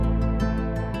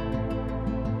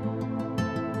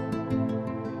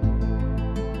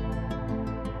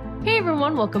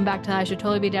everyone, welcome back to I Should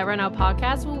Totally Be Dead Right Now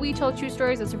podcast, where we tell true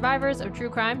stories of survivors of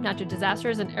true crime, natural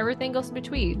disasters, and everything else in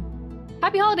between.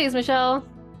 Happy holidays, Michelle.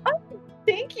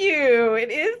 Thank you.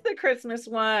 It is the Christmas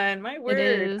one. My It word.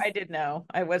 is. I did know.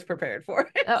 I was prepared for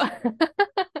it. Oh,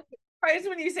 Surprised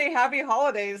when you say happy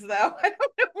holidays, though. I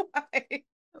don't know why.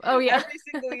 oh yeah. Every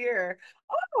single year.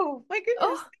 Oh, my goodness.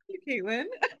 Oh, Thank you, Caitlin.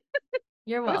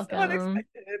 you're I was so welcome.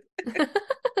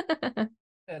 unexpected.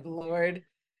 Good Lord.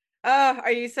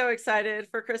 Are you so excited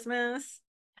for Christmas?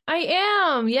 I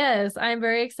am. Yes, I'm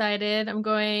very excited. I'm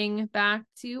going back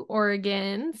to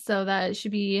Oregon, so that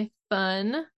should be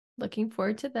fun. Looking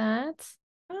forward to that.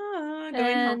 Going home for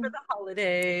And the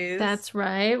holidays. that's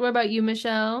right. What about you,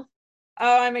 Michelle?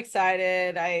 Oh, I'm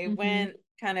excited. I Hmm. went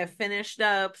kind of finished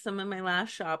up some of my last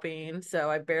shopping, so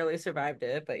I barely survived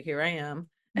it, but here I am.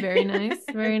 Very nice.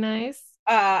 Very nice.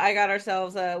 I got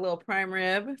ourselves a little prime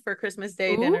rib for Christmas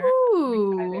Day dinner.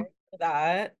 I'm excited Ooh. for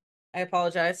that. I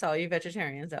apologize to all you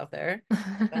vegetarians out there,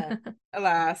 but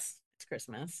alas, it's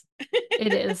Christmas.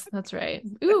 It is. That's right.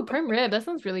 Ooh, prime rib. That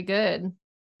sounds really good.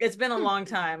 It's been a Hmm. long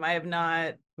time. I have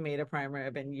not made a prime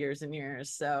rib in years and years,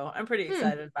 so I'm pretty Hmm.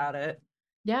 excited about it.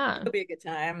 Yeah, It'll be a good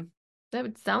time.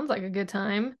 sounds like a good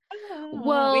time. We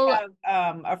Well,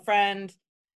 have a friend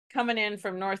coming in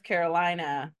from North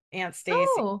Carolina, Aunt Stacy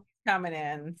oh, coming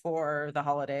in for the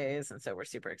holidays, and so we're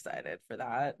super excited for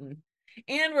that.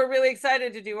 And we're really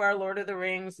excited to do our Lord of the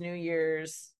Rings New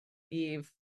Year's Eve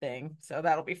thing. So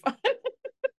that'll be fun.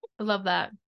 I love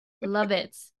that. Love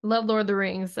it. Love Lord of the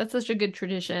Rings. That's such a good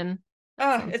tradition.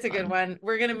 That Oh, sounds it's a good fun. one.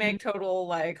 We're gonna Mhm. make total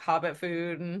like Hobbit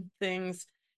food and things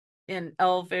in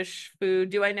elfish food.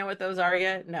 Do I know what those are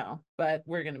yet? No, but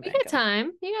we're gonna You make got them.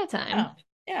 time. You got time. Oh,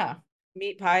 yeah.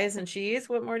 Meat pies and cheese.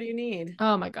 What more do you need?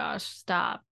 Oh my gosh,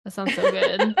 stop. That sounds so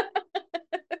good.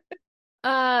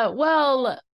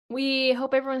 Well, we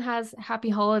hope everyone has happy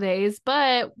holidays,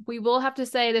 but we will have to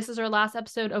say this is our last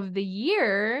episode of the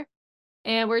year.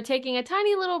 And we're taking a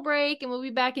tiny little break and we'll be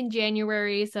back in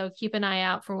January. So keep an eye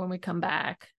out for when we come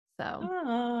back.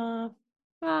 So,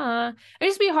 Ah, it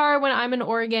just be hard when I'm in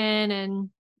Oregon and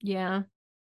yeah,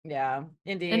 yeah, and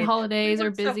indeed. We holidays are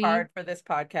worked so busy. hard for this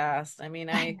podcast. I mean,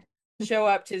 I show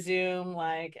up to Zoom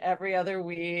like every other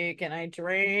week and I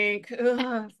drink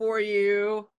for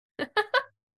you,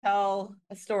 tell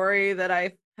a story that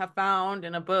I have found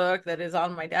in a book that is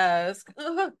on my desk.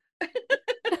 I'm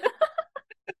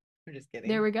just There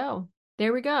kidding. we go.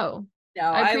 There we go. No,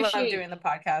 I I love appreciate, doing the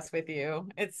podcast with you.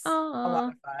 It's a lot uh,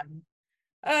 of fun.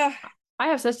 Uh, I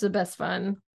have such the best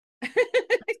fun. That's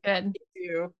good.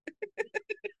 you.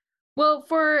 Well,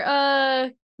 for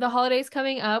the holidays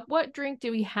coming up, what drink do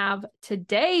we have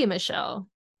today, Michelle?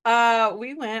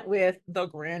 We went with the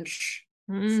Grinch.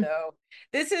 Mm, So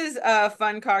this is a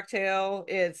fun cocktail.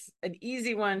 It's an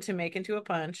easy one to make into a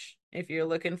punch if you're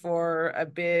looking for a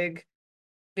big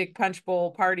punch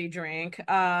bowl party drink.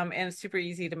 And it's super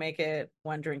easy to make it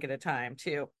one drink at a time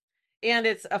too. And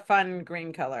it's a fun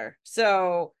green color.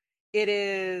 So it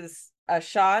is a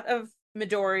shot of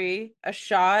Midori, a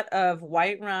shot of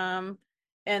white rum,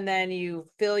 and then you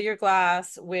fill your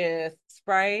glass with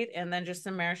Sprite and then just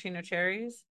some maraschino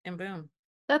cherries, and boom.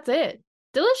 that's it.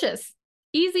 Delicious.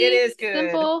 It Easy, is good.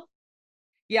 simple.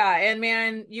 Yeah, and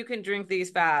man, you can drink these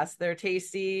fast. They're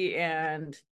tasty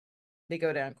and they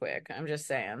go down quick. I'm just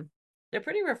saying. They're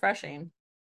pretty refreshing.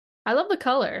 I love the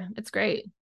color. It's great.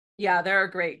 Yeah, they're a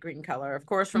great green color, of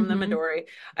course, from the Hmm. Midori.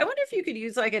 I wonder if you could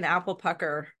use like an apple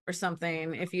pucker or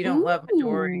something if you don't love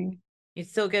Midori. Ooh. You'd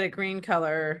still get a green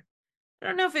color. I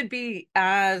don't know if it'd be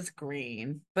as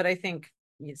green, but I think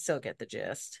you'd still get the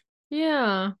gist.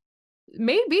 Yeah.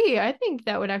 Maybe. I think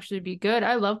that would actually be good.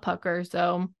 I love pucker,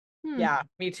 so Yeah,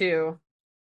 me too.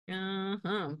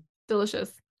 Uh-huh.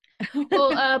 delicious.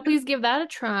 Well, please give that a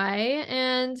try.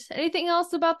 And anything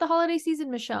else about the holiday season,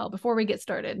 Michelle, before we get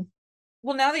started?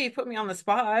 Well, now that you put me on the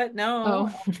spot, no,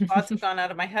 Oh, thoughts have gone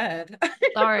out of my head.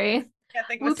 sorry. Can't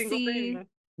think of a single Whoopsie. thing.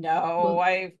 No, Well,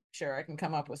 I'm sure I can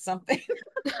come up with something.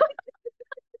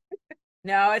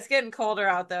 No, it's getting colder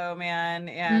out though, man.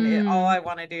 And all mm, I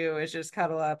want to do is just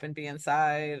cuddle up and be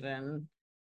inside and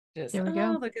just, there we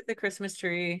oh, go. look at the Christmas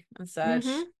tree and such.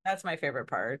 Hmm. That's my favorite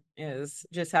part is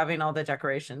just having all the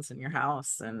decorations in your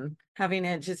house and having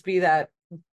it just be that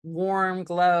warm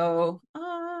glow.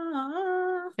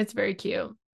 Ah, It's very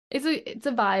cute. It's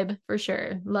a vibe for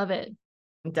sure. Love it.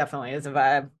 definitely is a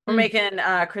vibe. We're Mm,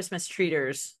 making Christmas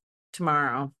treaters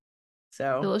tomorrow.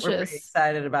 So we're pretty delicious.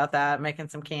 excited about that, making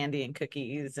some candy and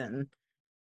cookies and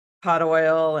hot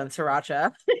oil and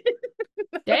sriracha.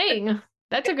 Dang,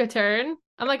 that took a turn.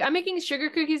 I'm making sugar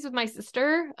cookies with my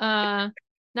sister. Not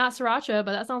sriracha,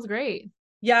 but that sounds great.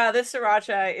 Yeah, this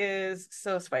sriracha is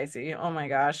so spicy. Oh my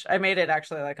gosh. I made it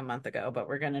actually like a month ago, but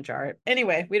we're gonna jar it.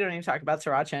 Anyway, we don't need to talk about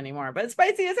sriracha anymore, but it's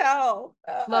spicy as hell.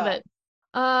 Love it.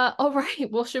 All right.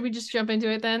 Well, should we just jump into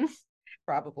it then?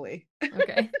 Probably.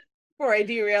 Okay. Before I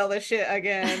derail this shit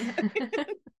again.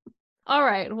 All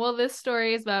right. Well, this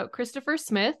story is about Christopher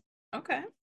Smith, Okay.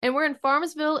 and we're in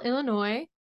Farmsville, Illinois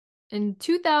in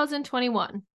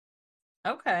 2021.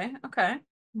 Okay. Okay.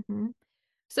 Mhm.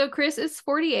 So Chris is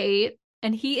 48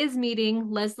 and he is meeting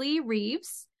Leslie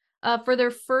Reeves for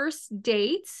their first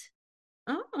date.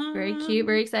 Very cute,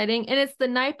 very Um, exciting. And it's the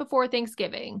night before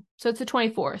Thanksgiving. So it's the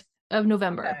 24th of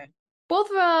November. okay. Both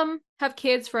of them have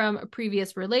kids from a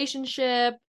previous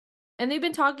relationship, and they've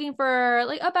been talking for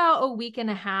like about a week and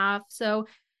a half. So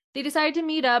they decided to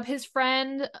meet up. His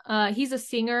friend, he's a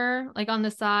singer, like on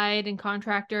the side and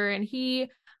contractor, and Ooh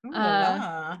la uh,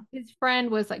 la. his friend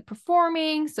was like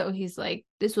performing. So he's like,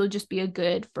 this will just be a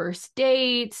good first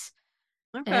date.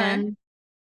 Okay. And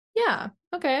yeah,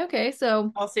 okay.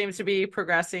 So All seems to be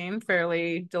progressing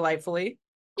fairly delightfully.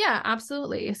 yeah,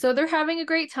 absolutely. So they're having a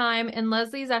great time, and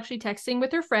Leslie's actually texting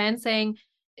with her friend saying,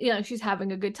 she's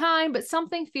having a good time, but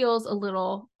something feels a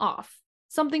little off.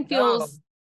 Something Oh. feels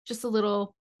just a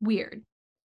little weird.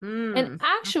 And Hmm. Okay.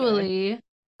 actually,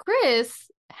 Chris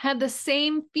had the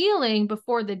same feeling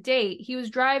before the date. He was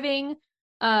driving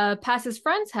past his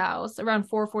friend's house around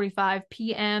 4:45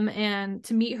 p.m. and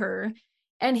to meet her,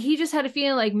 and he just had a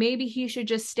feeling like maybe he should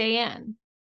just stay in.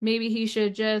 Maybe he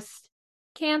should just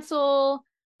cancel,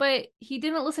 but he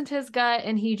didn't listen to his gut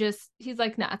and he's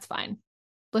like, "Nah, it's fine.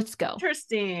 Let's go."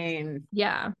 Interesting.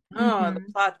 Yeah. Oh, the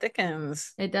Mhm. plot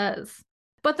thickens. It does.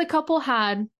 But the couple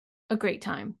had a great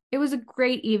time. It was a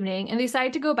great evening, and they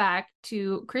decided to go back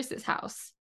to Chris's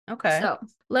house. Okay. So Keep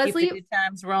the Leslie, good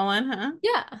times rolling, huh?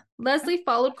 yeah, Leslie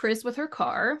followed Chris with her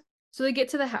car. So they get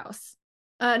to the house.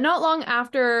 Not long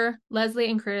after Leslie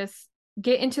and Chris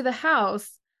get into the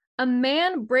house, a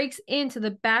man breaks into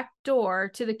the back door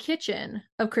to the kitchen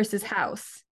of Chris's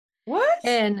house. What?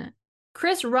 And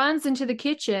Chris runs into the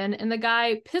kitchen, and the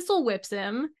guy pistol whips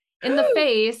him in the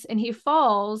face, and he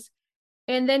falls.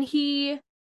 And then he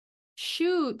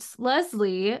shoots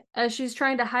Leslie as she's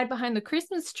trying to hide behind the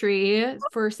Christmas tree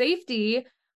for safety,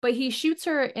 but he shoots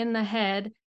her in the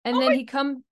head. And Oh then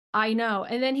my, I know.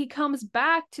 And then he comes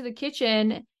back to the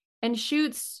kitchen and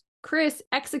shoots Chris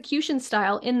execution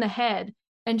style in the head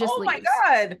and just oh my leaves.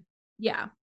 God. Yeah.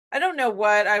 I don't know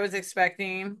what I was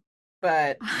expecting,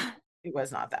 but it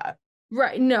was not that.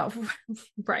 Right. No,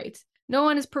 right. No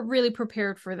one is really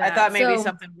prepared for I thought that. maybe So,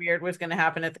 something weird was going to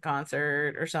happen at the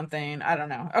concert or something. I don't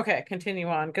know. Okay, continue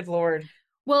on. Good Lord.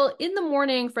 well, in the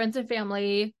morning, friends and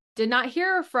family did not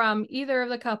hear from either of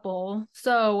the couple.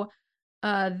 So,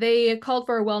 they called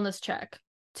for a wellness check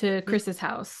to Mm. Chris's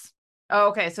house. Oh,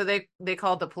 okay, so they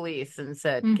called the police and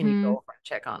said, "Can you go Mm-hmm. over and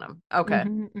check on him?" Okay.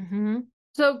 Mm-hmm. Mm-hmm.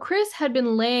 So Chris had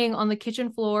been laying on the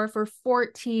kitchen floor for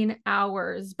 14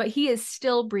 hours, but he is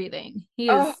still breathing.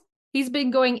 Oh He's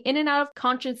been going in and out of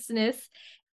consciousness.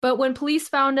 But when police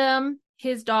found him,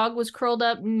 his dog was curled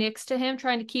up next to him,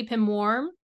 trying to keep him warm.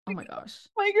 Oh my gosh.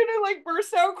 am I gonna like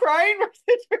burst out crying for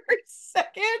this very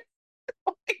second?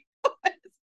 Oh my God.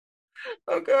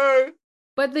 Okay.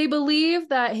 But they believe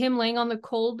that him laying on the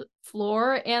cold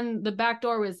floor and the back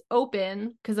door was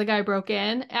open because the guy broke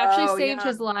in actually Oh saved yeah.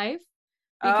 his life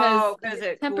because Oh, because his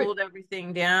it temper. cooled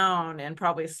everything down and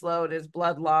probably slowed his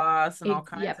blood loss and all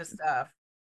kinds Yep, of stuff.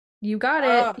 you got it.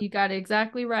 Oh, You got it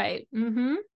exactly right.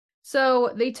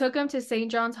 So they took him to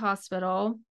St. John's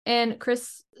Hospital, and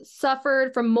Chris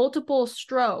suffered from multiple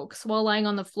strokes while lying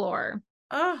on the floor,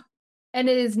 oh, and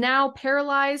it is now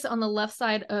paralyzed on the left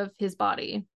side of his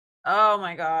body. oh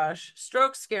my gosh.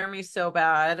 Strokes scare me so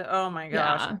bad. Oh my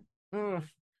gosh. Yeah. Mm.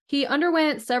 He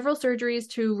underwent several surgeries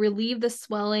to relieve the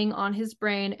swelling on his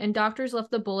brain, and doctors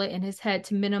left the bullet in his head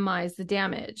to minimize the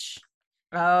damage.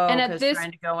 And Oh, at because this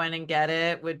trying to go in and get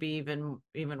it would be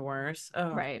even worse.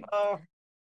 Oh, right. oh,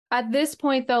 At this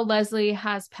point though, Leslie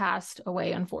has passed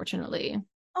away unfortunately.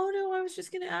 oh no, I was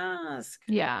just gonna ask.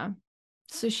 Yeah.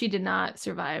 So she did not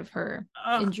survive her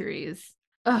Oh, injuries.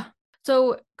 Ugh.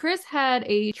 So Chris had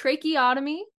a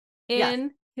tracheotomy yes.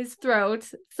 in his throat.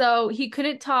 So he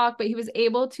couldn't talk, but he was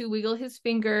able to wiggle his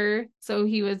finger. So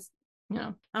he had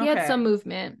Okay. some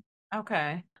movement.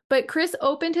 Okay. But Chris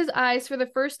opened his eyes for the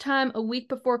first time a week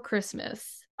before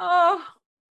Christmas. Oh,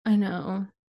 I know.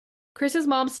 Chris's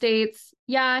mom states,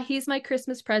 yeah, he's my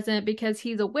Christmas present because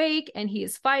he's awake and he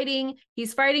is fighting.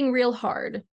 He's fighting real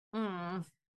hard. mm.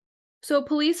 So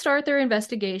police start their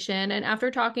investigation, and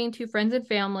after talking to friends and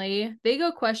family, they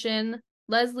go question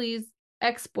Leslie's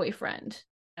ex-boyfriend.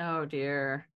 Oh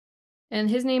dear. and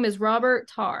his name is Robert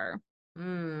Tarr.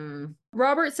 Mm.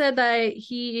 Robert said that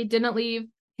he didn't leave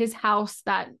his house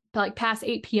that like past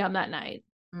 8 p.m. that night.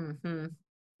 Mm-hmm.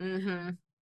 Mm-hmm.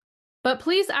 But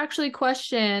police actually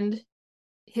questioned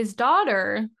his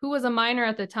daughter, who was a minor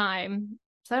at the time.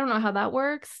 So I don't know how that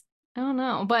works. I don't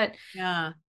know. But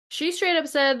Yeah. she straight up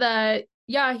said that,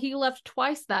 yeah, he left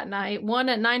twice that night, one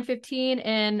at 9:15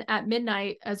 and at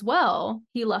midnight as well.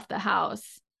 He left the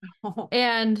house. Oh,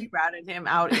 And he ratted him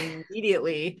out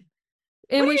immediately.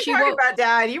 What and are when you she talking woke about,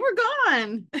 Dad? You were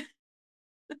gone.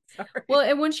 well, Sorry.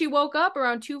 and when she woke up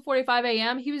around 2:45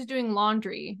 a.m., he was doing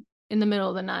laundry in the middle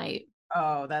of the night.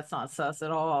 Oh, that's not sus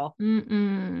at all.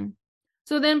 Mm-mm.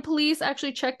 So then police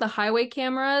actually checked the highway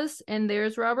cameras, and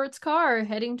there's Robert's car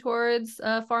heading towards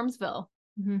Farmsville.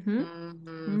 Mm-hmm.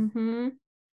 Mm-hmm. Mm-hmm.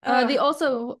 They Ugh.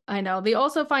 also, I know, they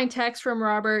also find texts from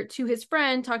Robert to his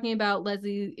friend talking about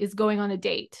Leslie is going on a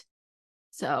date.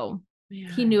 So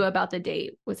he knew Man. about the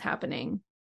date was happening.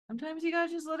 Sometimes you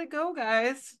gotta just let it go,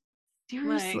 guys. Like,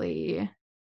 Seriously.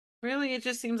 really, it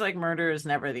just seems like murder is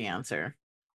never the answer.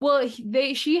 Well,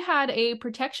 she had a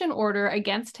protection order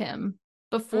against him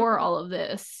before Mm. all of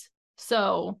this.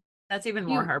 So That's even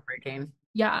he, more heartbreaking.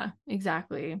 yeah,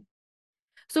 exactly.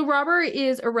 So Robert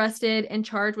is arrested and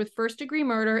charged with first-degree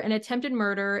murder and attempted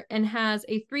murder and has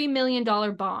a $3 million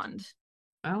bond.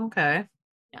 Okay.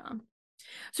 Yeah.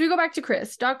 So we go back to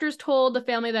Chris. Doctors told the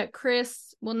family that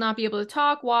Chris will not be able to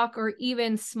talk, walk, or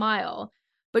even smile.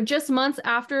 But just months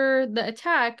after the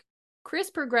attack, Chris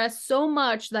progressed so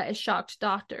much that it shocked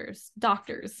doctors.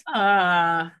 Doctors,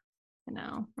 Uh, you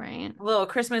know, right? a little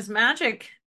Christmas magic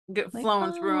Like,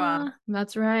 flowing through them.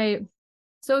 that's right.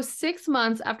 So 6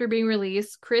 months after being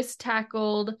released, Chris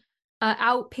tackled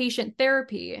outpatient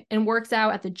therapy and works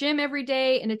out at the gym every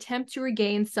day in an attempt to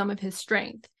regain some of his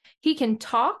strength. He can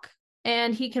talk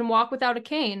and he can walk without a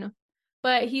cane,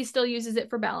 but he still uses it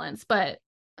for balance. But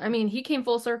I mean, he came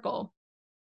full circle.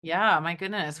 Yeah, my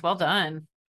goodness. Well done.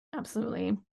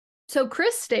 Absolutely. So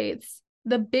Chris states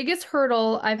the biggest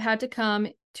hurdle I've had to come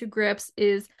to grips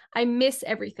is I miss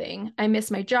everything. I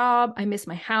miss my job. I miss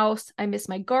my house. I miss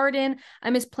my garden. I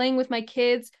miss playing with my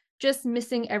kids, just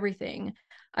missing everything.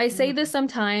 I say this Mm.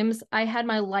 sometimes. I had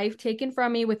my life taken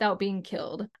from me without being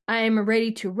killed. I am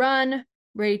ready to run,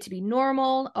 ready to be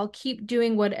normal. I'll keep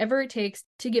doing whatever it takes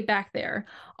to get back there.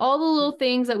 All the little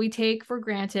things that we take for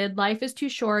granted, life is too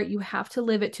short. You have to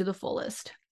live it to the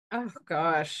fullest. Oh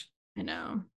gosh. I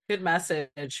know. Good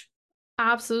message.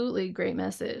 Absolutely great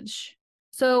message.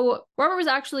 So, Robert was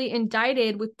actually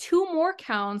indicted with two more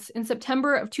counts in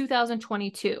September of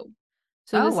 2022.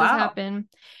 So, Oh this has wow. happened.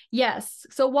 Yes.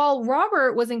 So, while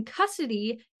Robert was in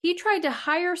custody, he tried to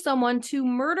hire someone to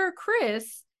murder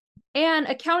Chris and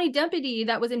a county deputy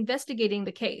that was investigating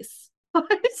the case. What?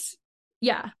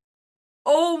 Yeah.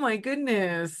 Oh my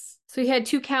goodness. So, he had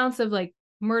two counts of like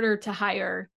murder to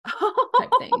hire type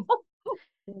thing.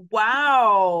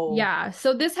 Wow. Yeah.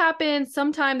 So this happened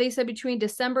sometime, they said, between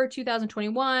December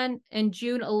 2021 and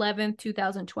June 11th,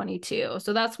 2022.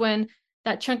 So that's when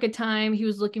that chunk of time he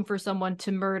was looking for someone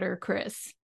to murder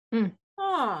Chris. Mm.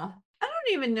 Huh. I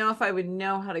don't even know if I would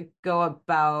know how to go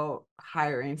about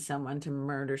hiring someone to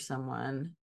murder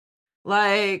someone.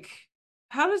 Like,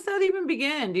 how does that even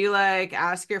begin? Do you like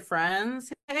ask your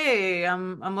friends, "Hey,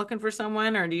 I'm looking for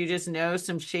someone," or do you just know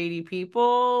some shady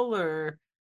people or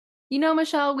You know,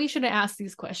 Michelle, we should have asked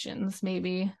these questions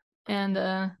maybe. And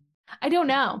I don't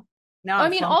know. now I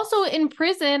I'm mean, flummoxed. also in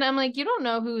prison, I'm like, you don't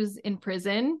know who's in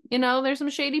prison. You know, there's some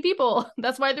shady people.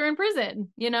 That's why they're in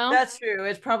prison, you know? That's true.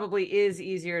 It probably is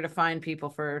easier to find people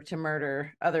for to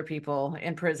murder other people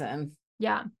in prison.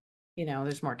 Yeah,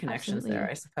 There's more connections there,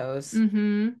 absolutely. I suppose.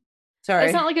 Mm-hmm. It's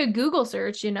Sorry. not like a Google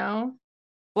search, you know?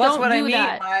 Well, that's Don't what I do mean.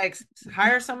 that. Like,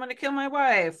 hire someone to kill my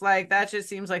wife. Like, that just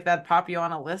seems like that'd pop you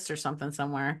on a list or something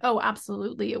somewhere. Oh,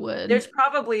 absolutely, it would. There's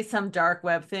probably some dark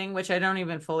web thing, which I don't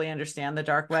even fully understand the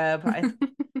dark web.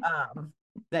 Um,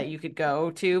 that you could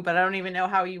go to, but I don't even know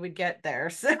how you would get there.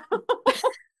 So,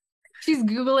 She's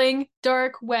Googling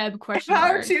dark web question how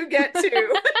mark. to get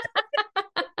to.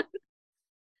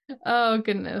 Oh,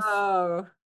 goodness. Oh,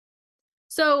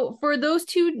 So for those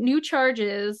two new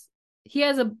charges, he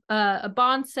has a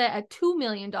bond set at $2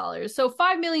 million. So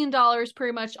 $5 million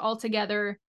pretty much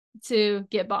altogether to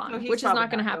get so bond, he's which is probably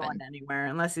not going not to going happen. anywhere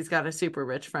unless he's got a super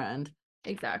rich friend.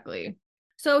 Exactly.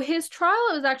 So his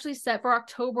trial is actually set for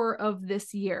October of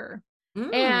this year.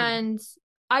 Mm. And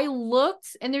I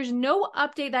looked and there's no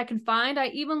update that I can find. I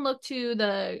even looked to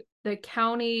the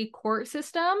county court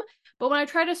system, but when I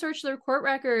tried to search their court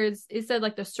records, it said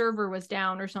like the server was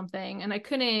down or something and I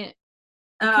couldn't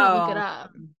look it Oh,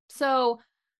 up. So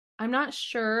I'm not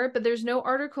sure, but there's no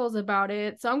articles about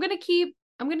it. So I'm gonna keep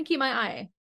my eye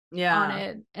on Yeah.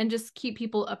 it and just keep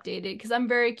people updated because I'm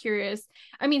very curious.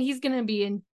 I mean, he's gonna be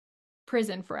in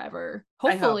prison forever.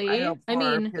 I Hopefully. hope I for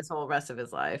mean, his whole rest of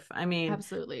his life. I mean,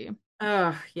 absolutely.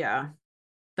 yeah,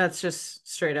 that's just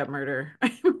straight up murder.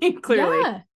 I mean, clearly.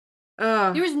 Yeah.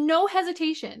 Oh, There was no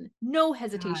hesitation. No God.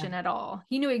 hesitation at all.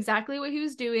 He knew exactly what he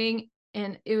was doing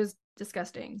and it was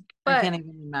disgusting. I But can't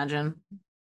even imagine.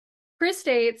 Chris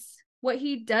states what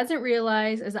he doesn't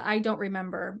realize is that I don't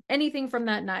remember anything from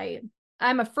that night.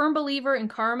 I'm a firm believer in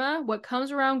karma. What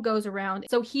comes around goes around.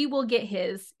 So he will get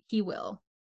his. He will.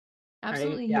 Right?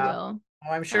 Absolutely, he Yeah. will.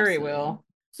 Oh, I'm sure he Absolutely. will.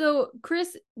 So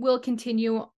Chris will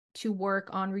continue to work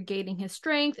on regaining his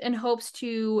strength and hopes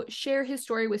to share his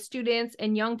story with students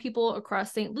and young people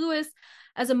across St. Louis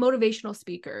as a motivational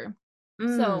speaker. So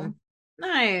Mm,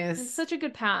 it's nice. such a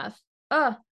good path.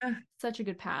 Uh, Uh, such a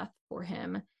good path for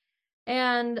him.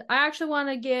 And I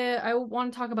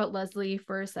want to talk about Leslie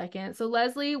for a second. So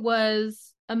Leslie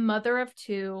was a mother of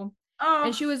two, and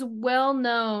Oh, she was well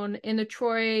known in the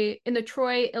Troy,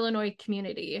 Illinois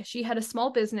community. She had a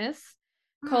small business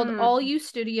called All hmm. You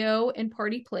Studio and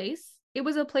Party Place. It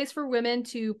was a place for women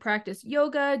to practice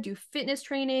yoga, do fitness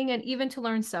training, and even to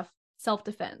learn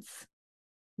self-defense.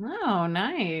 Oh,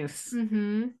 nice.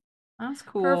 Mm-hmm. That's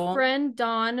Her cool. friend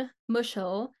Dawn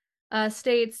Mushel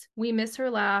states, "We miss her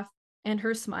laugh and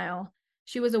her smile.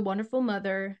 She was a wonderful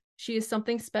mother. She is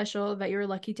something special that you're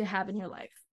lucky to have in your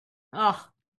life." Oh,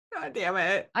 God damn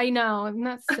it. I know, and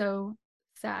that's so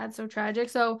sad, so tragic.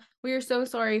 So we are so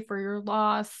sorry for your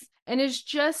loss. And it's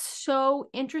just so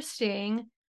interesting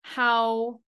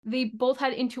how they both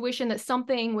had intuition that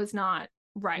something was not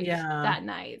right Yeah. that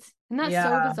night. And that's so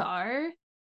Yeah. bizarre.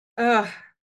 Ugh.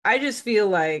 I just feel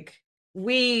like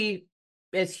we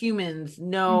as humans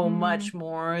know Mm-hmm. much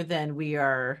more than we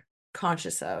are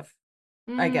conscious of,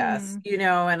 I guess.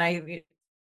 Mm. And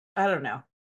I don't know.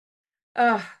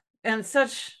 Ugh. And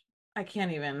such I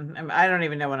can't even I don't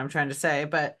even know what I'm trying to say,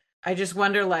 but I just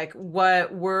wonder like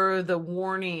what were the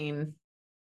warning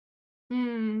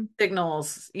Mm.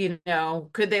 signals,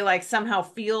 could they like somehow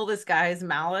feel this guy's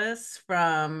malice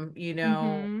from,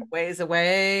 Mm-hmm. ways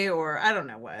away, or I don't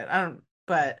know what. I don't,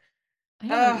 but I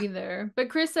don't know uh either. But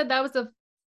Chris said that was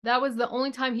the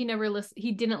only time he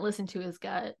didn't listen to his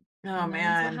gut. oh And that's what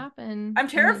man. happened. I'm And then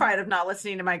terrified of not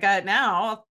listening to my gut now.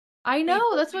 I'll I be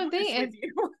know, that's totally what I'm honest with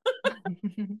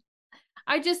thinking. you.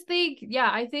 I just think, yeah,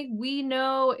 I think we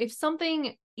know if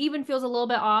something even feels a little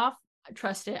bit off,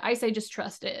 trust it. I say just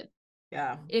trust it.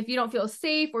 Yeah. If you don't feel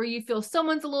safe or you feel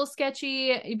someone's a little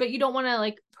sketchy, but you don't want to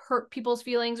like hurt people's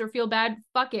feelings or feel bad,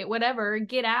 fuck it, whatever.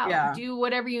 Get out. Yeah. Do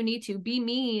whatever you need to. Be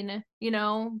mean.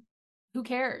 Who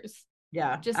cares?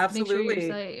 Yeah, Just make sure you're absolutely.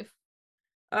 safe.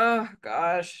 Oh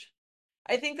gosh.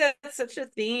 I think that's such a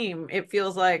theme. It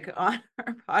feels like on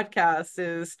our podcast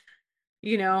is,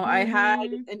 I had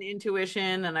Mm-hmm. an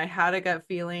intuition and I had a gut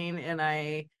feeling and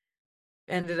I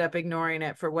ended up ignoring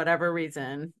it for whatever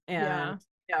reason. And,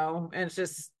 Yeah, and it's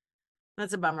just,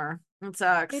 that's a bummer. It it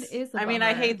sucks. is a I mean,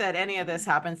 I hate bummer. that any of this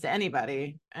happens to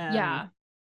anybody. And, Yeah.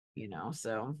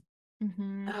 so,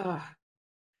 Mm-hmm. ugh.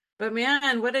 But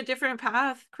man, what a different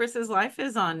path Chris's life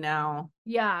is on now.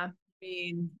 Yeah. I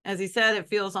mean, as he said, it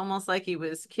feels almost like he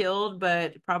was killed,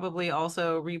 but probably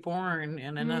also reborn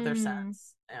in another Mm.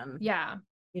 sense. And, Yeah.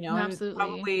 and Absolutely.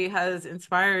 probably has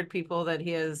inspired people that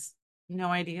he has no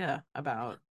idea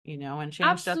about, and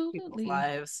changed other people's Absolutely.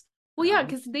 lives. Well, yeah,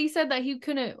 because they said that he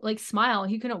couldn't like smile,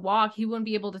 he couldn't walk, he wouldn't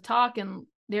be able to talk, and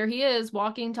there he is,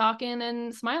 walking, talking,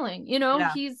 and smiling.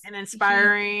 Yeah. He's And he.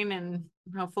 inspiring and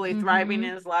hopefully thriving Mm-hmm.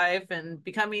 in his life and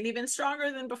becoming even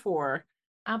stronger than before.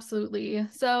 Absolutely.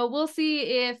 So we'll see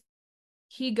if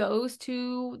he goes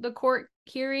to the court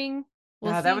hearing.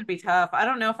 We'll Yeah, that would see. be tough. I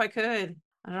don't know if I could.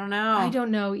 I don't I know.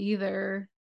 don't know either.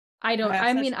 I I don't. have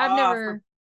I such mean, I've awe for never.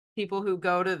 people who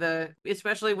go to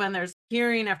especially when there's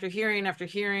hearing after hearing after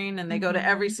hearing, and they go to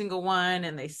every Mm-hmm. single one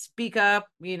and they speak up,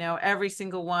 every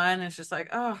single one. It's just like,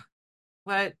 oh,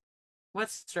 what, what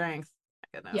strength.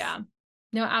 My goodness. Yeah.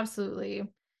 No, absolutely.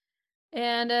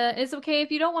 And it's okay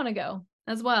if you don't want to go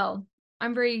as well.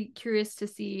 I'm very curious to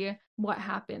see what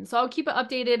happens. So I'll keep it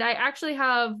updated. I actually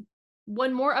have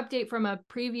one more update from a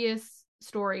previous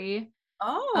story.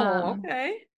 Oh, Um,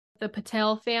 okay. the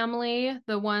Patel family,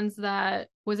 the ones that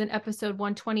was in episode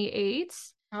 128.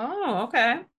 Oh,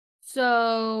 okay.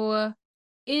 So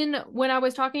in when I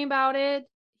was talking about it,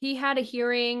 he had a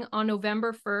hearing on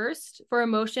November 1st for a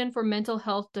motion for mental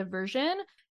health diversion.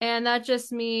 And that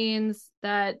just means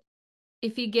that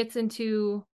if he gets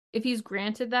into if he's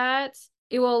granted that,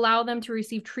 it will allow them to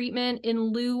receive treatment in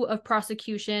lieu of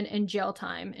prosecution and jail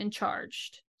time and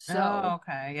charged. Oh, So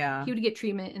okay. Yeah. he would get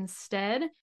treatment instead.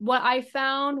 What I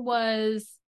found was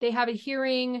they have a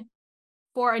hearing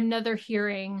for another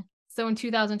hearing. So in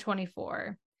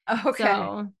 2024. Okay.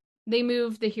 So they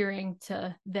moved the hearing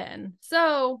to then.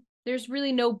 So there's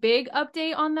really no big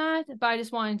update on that, but I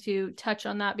just wanted to touch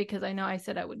on that because I know I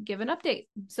said I would give an update.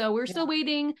 So we're still Yeah.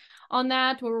 waiting on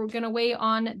that. We're going to wait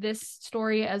on this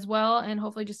story as well and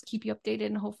hopefully just keep you updated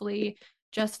and hopefully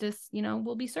justice,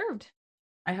 will be served.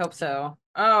 I hope so.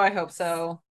 Oh, I hope Yes,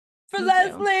 so. For me too.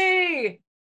 Leslie.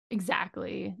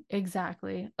 Exactly.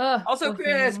 Exactly. Ugh, Also poor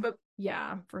Chris, thing. but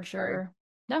Yeah, for sorry. sure.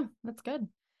 No, that's good.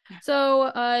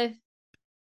 So,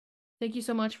 thank you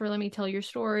so much for letting me tell your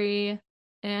story.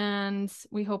 And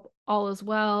we hope all is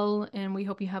well. And we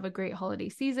hope you have a great holiday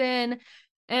season.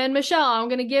 And Michelle, I'm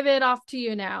going to give it off to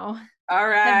you now. All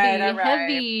right, Heavy, all right.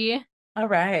 heavy. All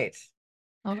right.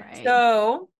 All right.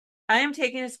 So I am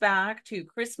taking us back to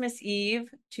Christmas Eve,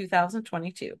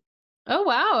 2022. Oh,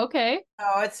 wow. Okay.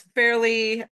 Oh, it's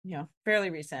fairly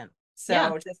recent. Yeah.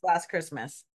 So just last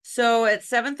Christmas. So at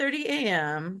 7:30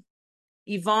 a.m.,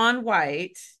 Yvonne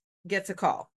White gets a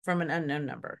call from an unknown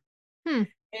number. Hmm.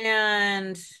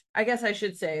 And I guess I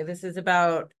should say this is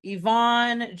about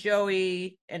Yvonne,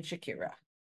 Joey, and Shakira.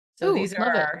 So Ooh, these are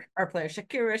love it. our players.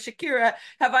 Shakira, Shakira.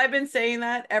 Have I been saying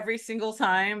that every single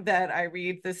time that I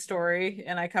read this story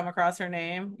and I come across her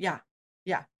name? Yeah.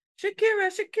 Yeah. Shakira,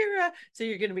 Shakira. So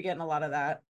you're going to be getting a lot of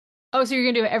that. Oh, so you're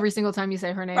going to do it every single time you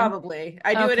say her name? Probably.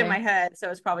 I do it in my Okay. head, so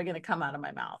it's probably going to come out of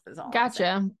my mouth, is all I'm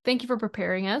saying. Gotcha. Thank you for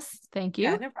preparing us. Thank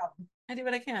Yeah, you. no problem. I do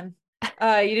what I can.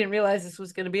 You didn't realize this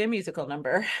was going to be a musical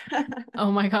number.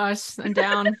 Oh my gosh. I'm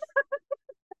down.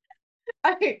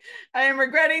 I I am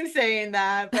regretting saying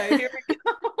that, but here we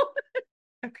go.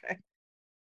 Okay.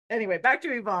 Anyway, back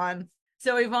to Yvonne.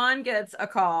 So Yvonne gets a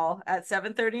call at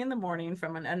 7:30 in the morning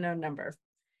from an unknown number.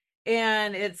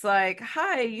 And it's like,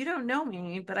 "Hi, you don't know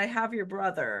me, but I have your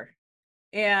brother."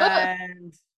 Ugh.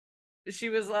 And she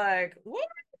was like, "What?"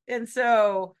 And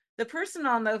so the person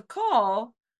on the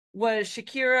call was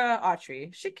Shakira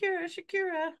Autry. Shakira,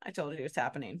 Shakira. I told you it's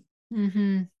happening.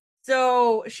 Mm-hmm.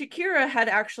 So Shakira had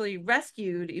actually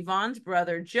rescued Yvonne's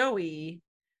brother Joey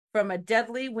from a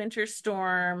deadly winter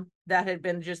storm that had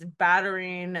been just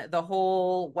battering the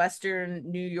whole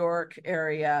Western New York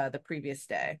area the previous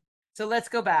day. So let's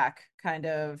go back kind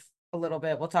of a little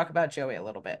bit. We'll talk about Joey a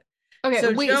little bit. Okay,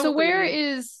 So wait, so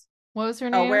Joey, what was her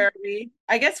oh, where name? are we?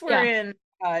 I guess we're Yeah.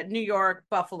 in New York,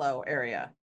 Buffalo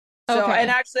area. So, and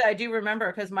Okay. actually, I do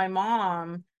remember because my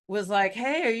mom was like,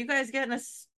 "Hey, are you guys getting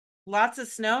lots of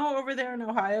snow over there in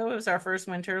Ohio?" It was our first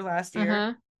winter last year.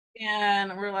 Uh-huh.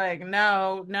 And we're like,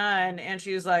 "No, none." And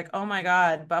she was like, "Oh my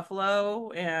God,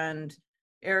 Buffalo and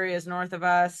areas north of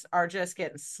us are just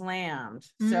getting slammed."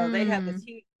 So they had this Mm.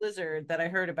 huge blizzard that I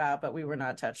heard about, but we were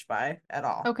not touched by at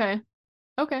all. Okay.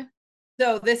 Okay.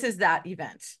 So this is that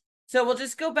event. So we'll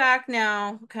just go back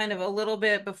now, kind of a little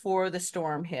bit before the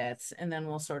storm hits, and then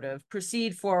we'll sort of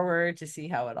proceed forward to see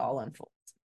how it all unfolds.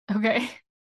 Okay.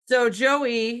 So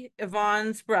Joey,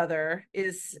 Yvonne's brother,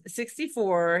 is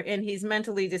 64 and he's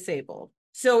mentally disabled.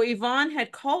 So Yvonne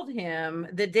had called him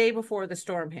the day before the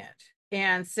storm hit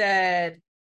and said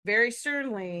very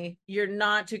sternly, "You're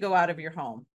not to go out of your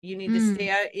home. You need to Mm.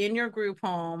 stay in your group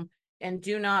home and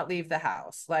do not leave the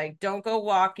house. Like, don't go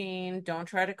walking, don't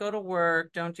try to go to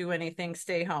work, don't do anything,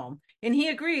 stay home." And he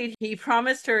agreed. He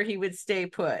promised her he would stay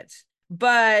put.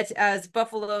 But as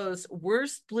Buffalo's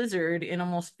worst blizzard in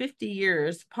almost 50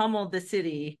 years pummeled the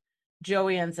city,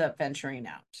 Joey ends up venturing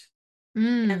out.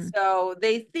 And Mm. so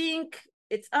they think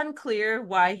it's unclear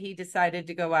why he decided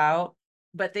to go out,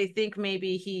 but they think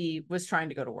maybe he was trying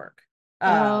to go to work.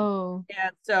 Oh.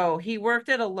 And so he worked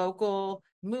at a local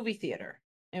movie theater.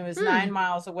 It was Hmm. 9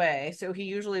 miles away. So he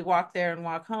usually walked there and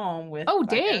walk home with, Oh, I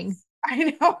dang. guess,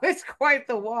 I know it's quite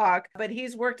the walk, but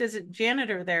he's worked as a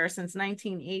janitor there since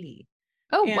 1980.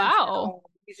 Oh, And wow. so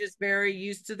he's just very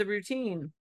used to the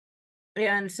routine.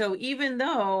 And so even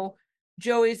though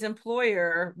Joey's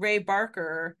employer, Ray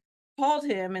Barker, called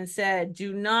him and said,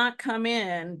 "Do not come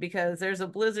in because there's a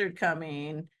blizzard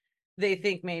coming," they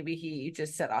think maybe he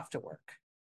just set off to work.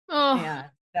 Oh. And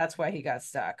that's why he got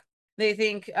stuck. They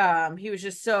think he was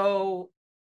just so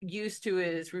used to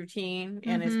his routine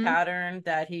and his Mm-hmm. pattern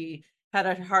that he had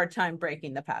a hard time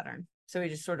breaking the pattern. So he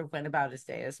just sort of went about his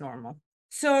day as normal.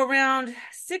 So around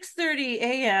 6:30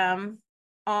 a.m.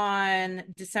 on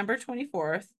December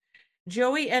 24th,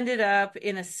 Joey ended up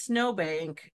in a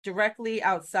snowbank directly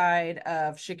outside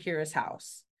of Shakira's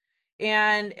house.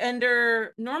 And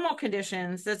under normal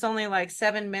conditions, that's only like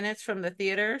 7 minutes from the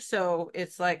theater, so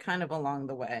it's like kind of along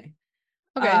the way.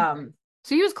 Okay. Um,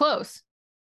 So he was close.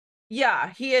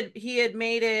 yeah, he had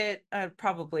made it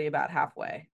probably about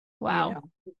halfway, Wow.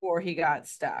 before he got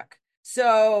stuck.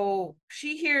 So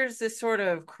she hears this sort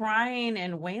of crying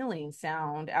and wailing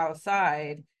sound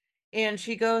outside, and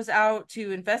she goes out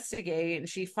to investigate, and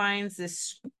she finds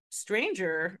this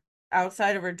stranger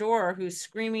outside of her door who's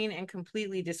screaming and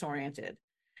completely disoriented.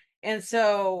 And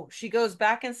so she goes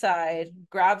back inside,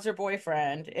 grabs her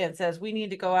boyfriend, and says, "We need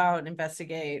to go out and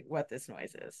investigate what this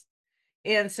noise is."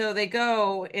 And so they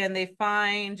go and they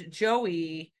find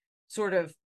Joey sort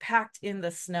of packed in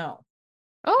the snow.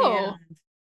 And Oh.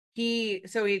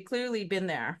 he'd clearly been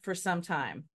there for some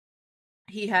time.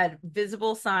 He had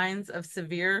visible signs of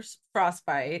severe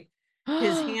frostbite.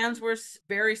 His hands were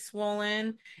very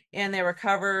swollen and they were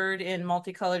covered in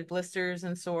multicolored blisters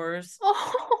and sores.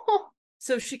 Oh.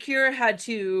 So Shakira had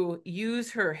to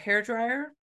use her hair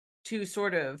dryer to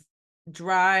sort of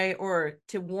dry or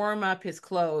to warm up his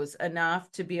clothes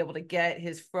enough to be able to get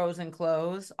his frozen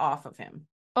clothes off of him.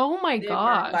 Oh my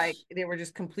gosh. They were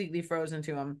just completely frozen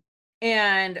to him.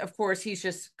 And of course, he's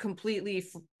just completely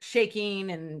shaking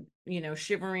and,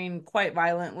 shivering quite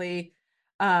violently.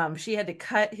 She had to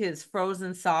cut his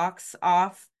frozen socks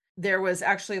off. There was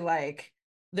actually like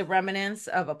the remnants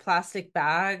of a plastic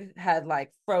bag had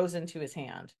like frozen to his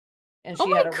hand. And Oh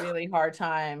she had my a really hard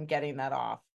time getting that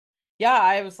off. Yeah,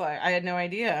 I was like, I had no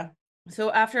idea.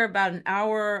 So after about an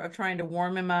hour of trying to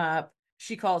warm him up,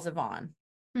 she calls Yvonne.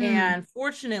 God. And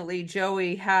fortunately,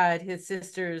 Joey had his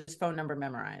sister's phone number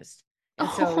memorized. And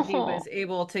so he Oh. was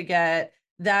able to get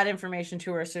that information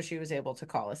to her. So she was able to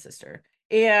call his sister.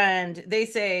 And they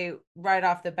say right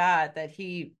off the bat that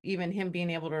even him being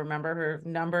able to remember her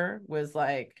number was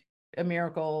like a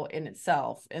miracle in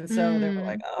itself. And so they were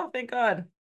like, Mm. oh, thank God.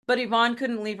 But Yvonne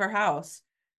couldn't leave her house.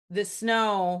 The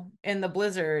snow and the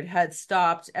blizzard had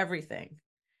stopped everything.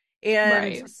 And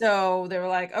Right. so they were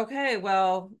like, okay,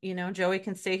 well, Joey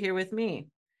can stay here with me.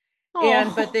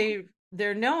 But Oh.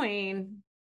 they're knowing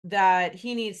that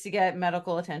he needs to get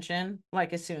medical attention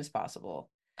like as soon as possible.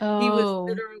 He was Oh.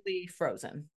 literally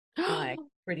frozen, like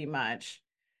pretty much.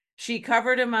 She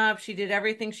covered him up, she did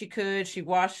everything she could. She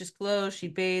washed his clothes, she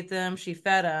bathed him, she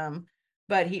fed him,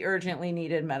 but he urgently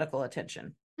needed medical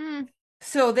attention. Hmm.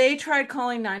 So they tried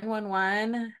calling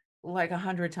 911 like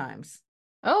 100 times,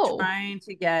 Oh. trying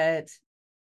to get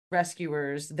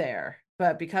rescuers there.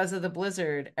 But because of the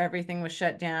blizzard, everything was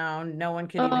shut down. No one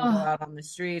could even go Oh. out on the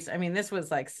streets. I mean, this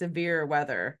was like severe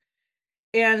weather.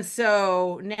 And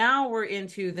so now we're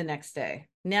into the next day.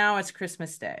 Now it's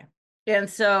Christmas Day. And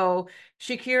so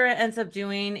Shakira ends up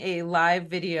doing a live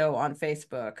video on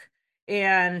Facebook.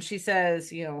 And she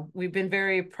says, we've been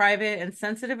very private and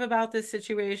sensitive about this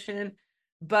situation,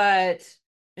 but,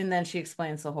 and then she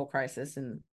explains the whole crisis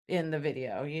in the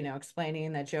video,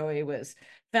 explaining that Joey was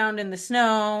found in the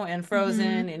snow and Mm-hmm.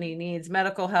 frozen and he needs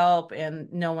medical help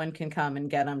and no one can come and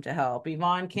get him to help.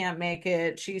 Yvonne can't make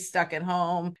it. She's stuck at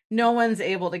home. No one's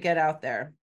able to get out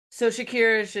there. So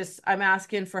Shakira is just, I'm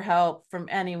asking for help from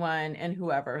anyone and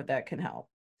whoever that can help.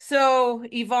 So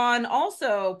Yvonne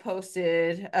also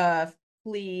posted a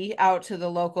plea out to the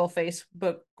local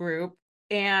Facebook group.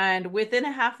 And within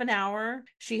a half an hour,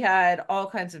 she had all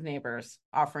kinds of neighbors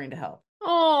offering to help.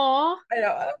 Oh. I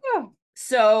know. Oh.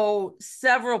 So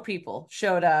several people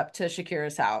showed up to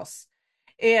Shakira's house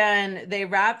and they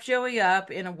wrapped Joey up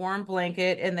in a warm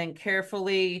blanket and then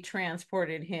carefully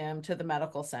transported him to the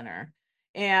medical center.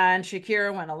 And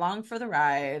Shakira went along for the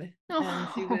ride and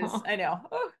Oh. I know,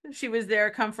 she was there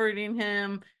comforting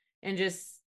him and just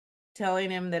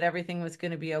telling him that everything was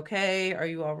going to be okay. Are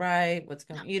you all right? What's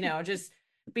going, just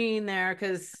being there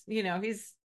because,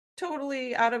 he's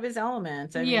totally out of his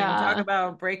element. I mean, talk Yeah.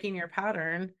 about breaking your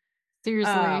pattern.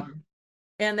 Seriously. Um,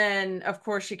 and then, of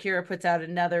course, Shakira puts out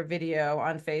another video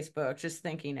on Facebook just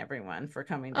thanking everyone for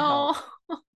coming to help.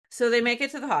 Oh. So they make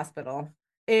it to the hospital,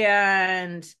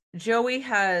 and Joey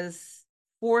has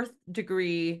fourth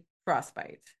degree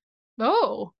frostbite.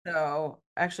 Oh. So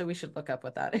actually, we should look up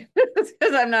what that is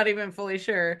because I'm not even fully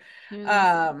sure. Here's me see.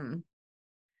 Um,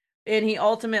 and he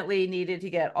ultimately needed to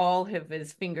get all of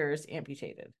his fingers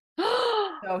amputated.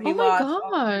 So he Oh my lost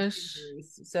all of his gosh.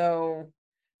 fingers. So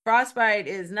frostbite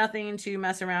is nothing to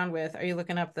mess around with. Are you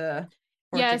looking up the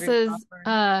fourth Yeah, it degree says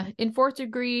frostbite? in fourth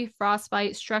degree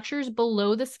frostbite, structures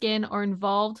below the skin are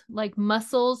involved like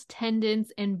muscles,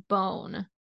 tendons, and bone.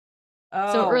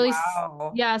 So Oh, early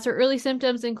wow. yeah, so early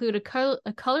symptoms include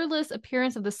a colorless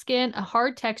appearance of the skin, a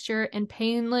hard texture, and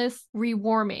painless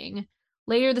rewarming.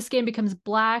 Later the skin becomes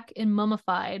black and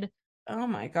mummified. Oh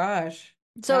my gosh.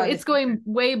 So God, the it's tear. going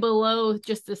way below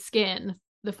just the skin,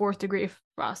 the fourth degree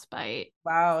frostbite.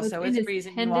 Wow, So it's so in it's his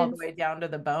freezing you all the tendons. way down to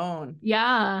the bone.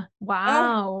 Yeah. Oh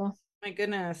Wow. my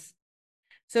goodness.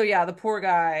 So yeah, the poor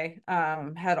guy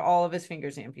had all of his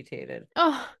fingers amputated,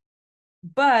 Oh,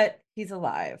 but he's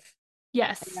alive.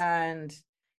 yes. And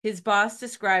his boss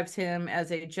describes him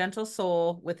as a gentle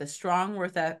soul with a strong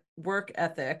work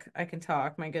ethic. I can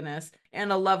talk, my goodness,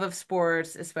 and a love of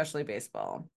sports, especially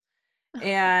baseball.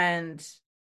 And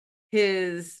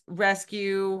his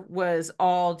rescue was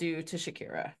all due to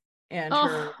Shakira and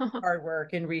her Oh, hard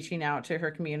work in reaching out to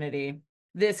her community.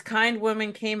 This kind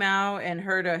woman came out and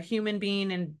heard a human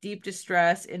being in deep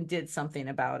distress and did something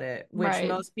about it, which right.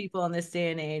 most people in this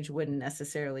day and age wouldn't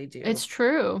necessarily It's do.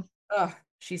 true. Ugh,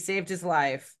 she saved his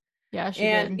life. Yeah, she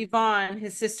And did. Yvonne,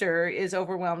 his sister, is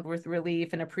overwhelmed with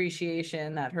relief and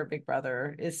appreciation that her big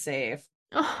brother is safe.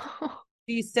 Oh,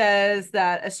 She says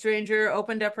that a stranger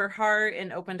opened up her heart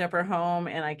and opened up her home,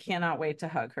 and I cannot wait to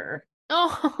hug her.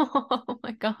 oh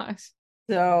my gosh.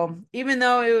 So, even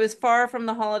though it was far from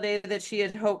the holiday that she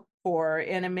had hoped for,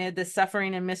 and amid the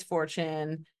suffering and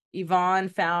misfortune, Yvonne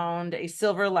found a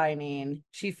silver lining.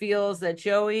 She feels that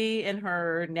Joey and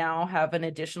her now have an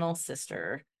additional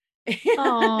sister.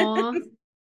 Oh,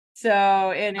 So,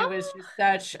 and it was oh, just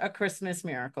such a Christmas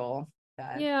miracle.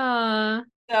 God. yeah.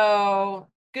 So,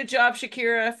 good job,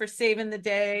 Shakira, for saving the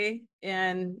day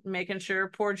and making sure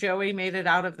poor Joey made it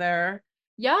out of there.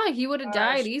 Yeah, he would have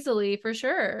died Gosh. easily for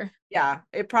sure. Yeah,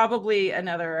 it probably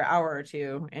another hour or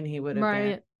two, and he would have been,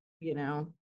 Right. you know,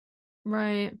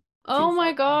 Right. too Oh my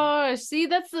far gone. gosh. See,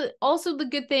 that's also the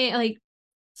good thing. Like,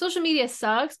 social media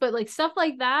sucks, but like stuff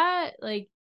like that, like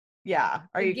Yeah.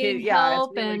 Are you getting kidding? Yeah, it's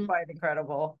help really and quite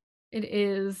incredible. it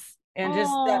is. And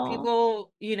just that Oh,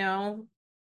 people,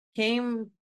 came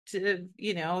to,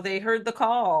 they heard the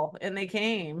call and they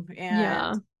came and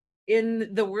yeah.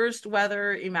 in the worst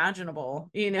weather imaginable,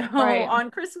 Right.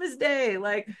 on Christmas Day.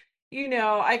 Like,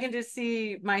 I can just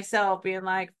see myself being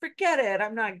like, forget it.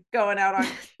 I'm not going out on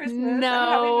Christmas. I'm having my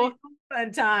No. own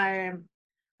fun time.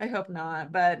 I hope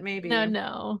not, but No, maybe.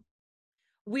 no.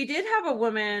 We did have a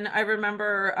woman, I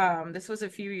remember, this was a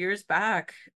few years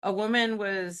back. A woman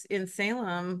was in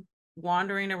Salem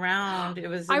wandering around. It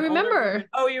was I an older woman. remember.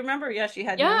 Oh, you remember? Yeah, she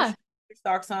had no Yeah.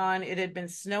 socks on. It had been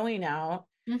snowing out,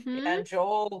 Mm-hmm. and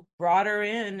Joel brought her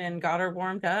in and got her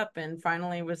warmed up and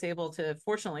finally was able to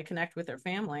fortunately connect with her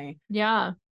family.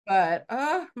 Yeah. But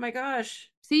oh my gosh,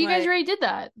 See, you guys like, already did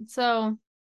that. So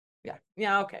yeah,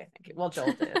 yeah, okay, thank you. Well,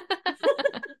 Joel did.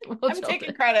 we'll I'm jolt taking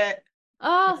it. credit.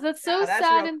 Oh, that's so Yeah, that's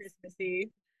sad real and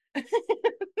Christmassy.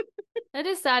 that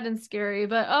is sad and scary,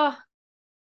 but oh,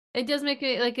 it does make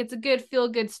it like it's a good feel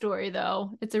good story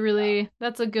though. It's a really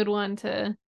that's a good one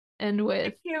to end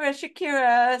with.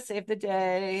 Shakira saved the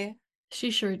day.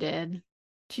 She sure did.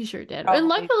 She sure did. And Probably.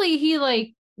 luckily he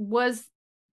like was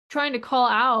trying to call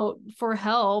out for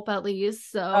help at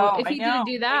least. So Oh, if I he didn't know.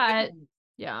 do Thank that, goodness.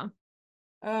 yeah.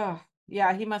 Oh,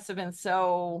 yeah, he must have been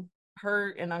so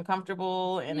hurt and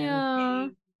uncomfortable and in Yeah.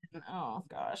 pain. And, oh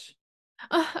gosh.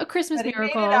 A Christmas But he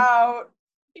made it miracle. out.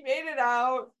 He made it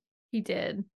out. He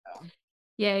did. Oh.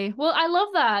 Yay. Well, I love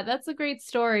that. That's a great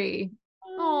story.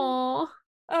 Oh, Oh.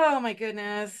 oh my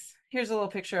goodness. Here's a little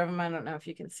picture of him. I don't know if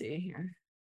you can see here.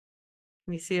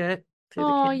 Can you see it through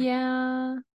the Oh camera?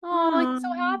 yeah. Oh, he's so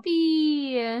Oh,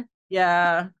 happy.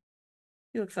 yeah.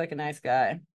 He looks like a nice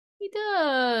guy. He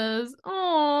does.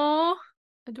 Oh,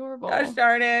 Gosh adorable.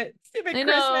 darn it. Stupid I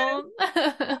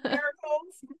Christmas. know.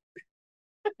 Miracles.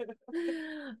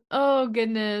 Oh,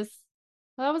 goodness.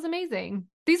 Well, that was amazing.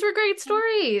 These were great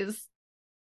stories.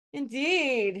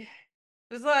 Indeed.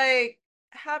 It was like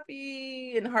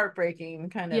happy and heartbreaking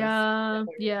kind of Yeah,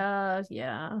 together. yeah,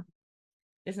 yeah.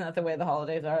 Isn't that the way the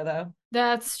holidays are, though?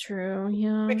 That's true.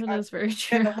 Yeah, My it God, is very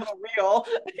getting true. a little real.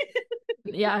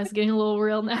 Yeah, it's getting a little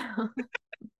real now.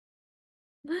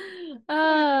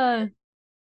 Uh,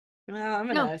 Well, I'm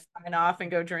no. gonna sign off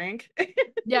and go drink.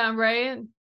 Yeah, right.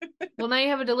 Well, now you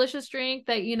have a delicious drink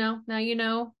that now you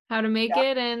know how to make Yeah.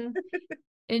 it and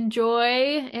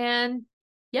enjoy. And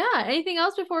yeah, anything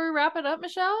else before we wrap it up,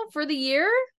 Michelle, for the year?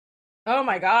 Oh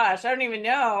my gosh, I don't even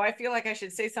know. I feel like I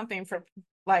should say something for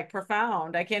like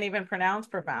profound. I can't even pronounce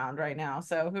profound right now,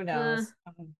 so who Uh, knows?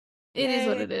 it is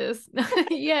what Yay. it is.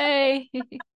 Yay.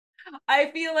 I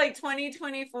feel like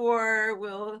 2024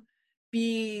 will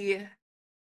be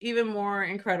even more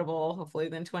incredible, hopefully,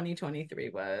 than 2023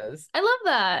 was. I love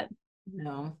that.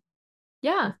 No.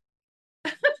 Yeah.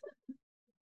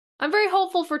 I'm very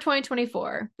hopeful for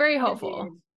 2024. Very hopeful.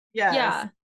 Indeed. Yes. Yeah.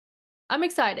 I'm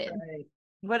excited. Right.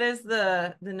 What is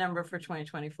the number for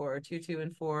 2024? Two, two,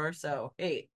 and four. So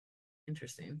eight.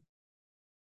 Interesting.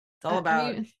 It's all Have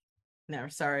about, you? no,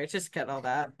 sorry, just cut all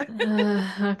that.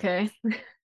 Okay.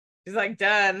 She's like,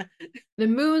 done. The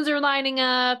moons are lining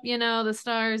up, the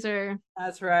stars are.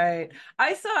 That's right.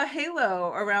 I saw a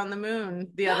halo around the moon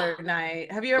the other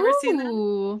night. Have you ever seen that?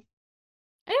 Ooh,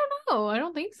 I don't know. I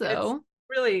don't think It's so.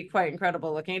 really quite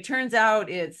incredible looking. It turns out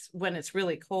it's when it's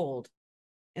really cold.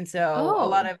 And so a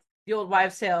lot Oh, of the old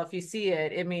wives' tale, if you see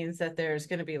it, it means that there's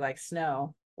going to be like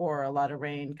snow or a lot of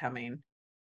rain coming.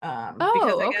 Because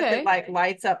oh, I guess it okay. like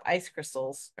lights up ice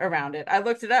crystals around it. I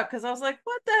looked it up because I was like,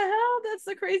 what the hell? That's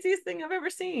the craziest thing I've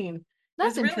ever seen. It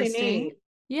That's was really interesting. neat.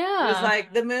 It was Yeah,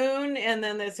 like the moon and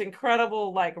then this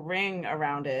incredible like ring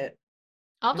around it.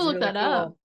 I'll It have to was look really that up.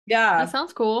 cool. That Yeah.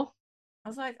 sounds cool. I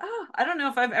was like, oh, I don't know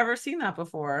if I've ever seen that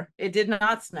before. It did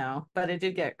not snow, but it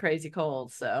did get crazy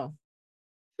cold. So,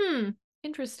 Hmm,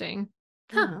 interesting.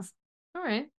 Huh, yeah. all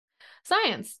right.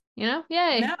 Science,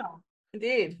 Yay. No,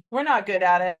 indeed. We're not good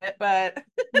at it, but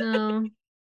No.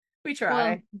 we Well,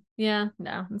 try. yeah,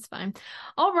 no, it's fine.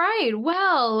 All right.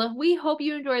 Well, we hope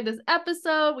you enjoyed this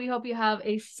episode. We hope you have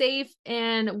a safe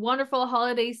and wonderful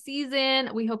holiday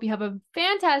season. We hope you have a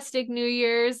fantastic New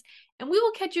Year's, and we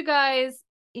will catch you guys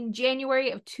in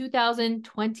January of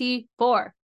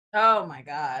 2024. Oh my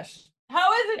gosh.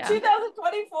 How is it Yeah,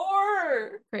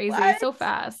 2024? crazy. What? So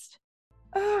fast.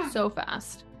 Ah, So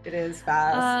fast. it is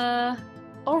fast. Uh,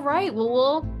 all right.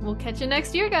 Well, we'll catch you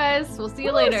next year, guys. We'll see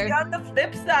you Woo, see later. you on the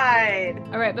flip side.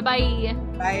 All right. Bye-bye.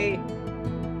 Bye.